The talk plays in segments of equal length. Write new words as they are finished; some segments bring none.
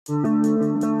Number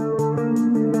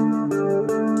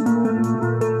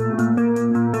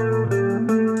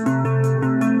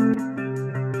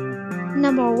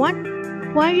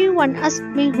 1. Why you want us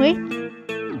Ming Hui?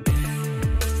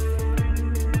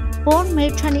 Born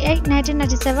May 28,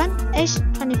 1997, age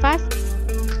 25.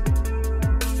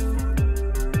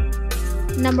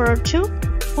 Number 2.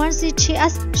 Wang Chi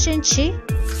Xin Qi.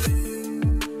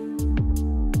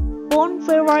 Born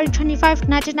February 25,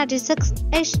 1996,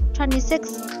 age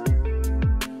 26.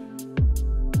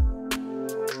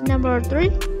 Number 3.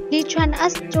 Chuan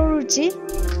Ji.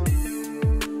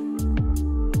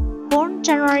 Born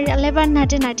January 11,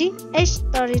 1990, age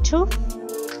 32.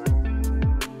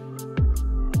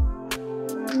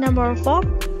 Number 4.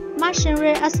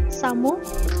 Machinery Samu.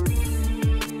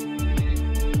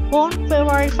 Born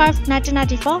February 5,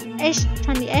 1994, age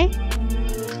 28.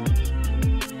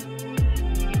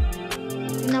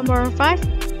 Number 5.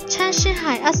 Chen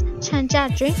Xinhai Chen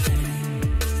Jiajun.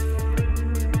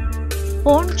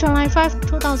 Born July 5,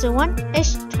 2001,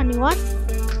 age 21.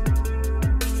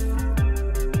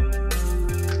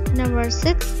 Number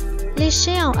 6. Li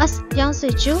Xiao Yang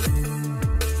Suju.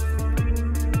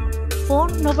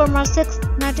 Born November 6,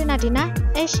 1999,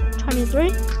 age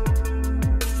 23.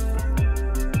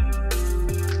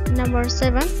 Number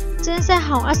 7. Jin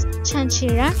Saihao Chen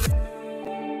Qiran.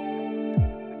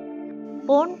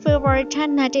 Born February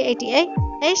 10, 1988,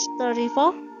 age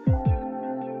 34.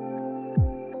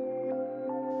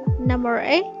 Number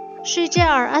 8. Shui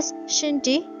Jia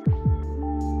Xindi.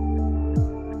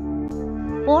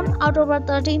 Born October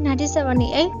 13,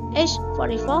 1978, age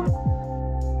 44.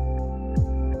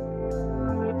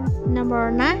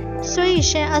 Number 9. Sui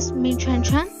Yishen Ming Chuan.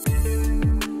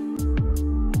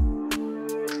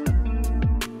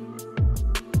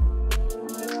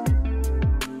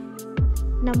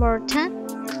 Number 10.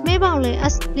 Mei Baolei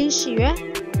Lin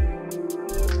Shiyue.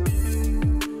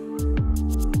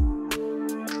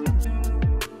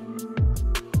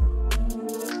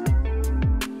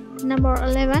 Number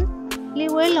 11. Li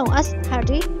Weilong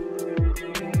Hardy.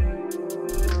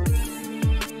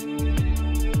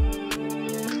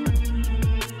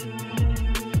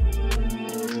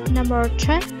 Number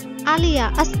 12.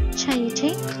 Alia Chen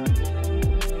Yiting.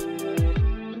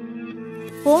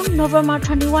 Born November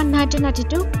 21,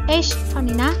 1992, age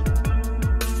 29.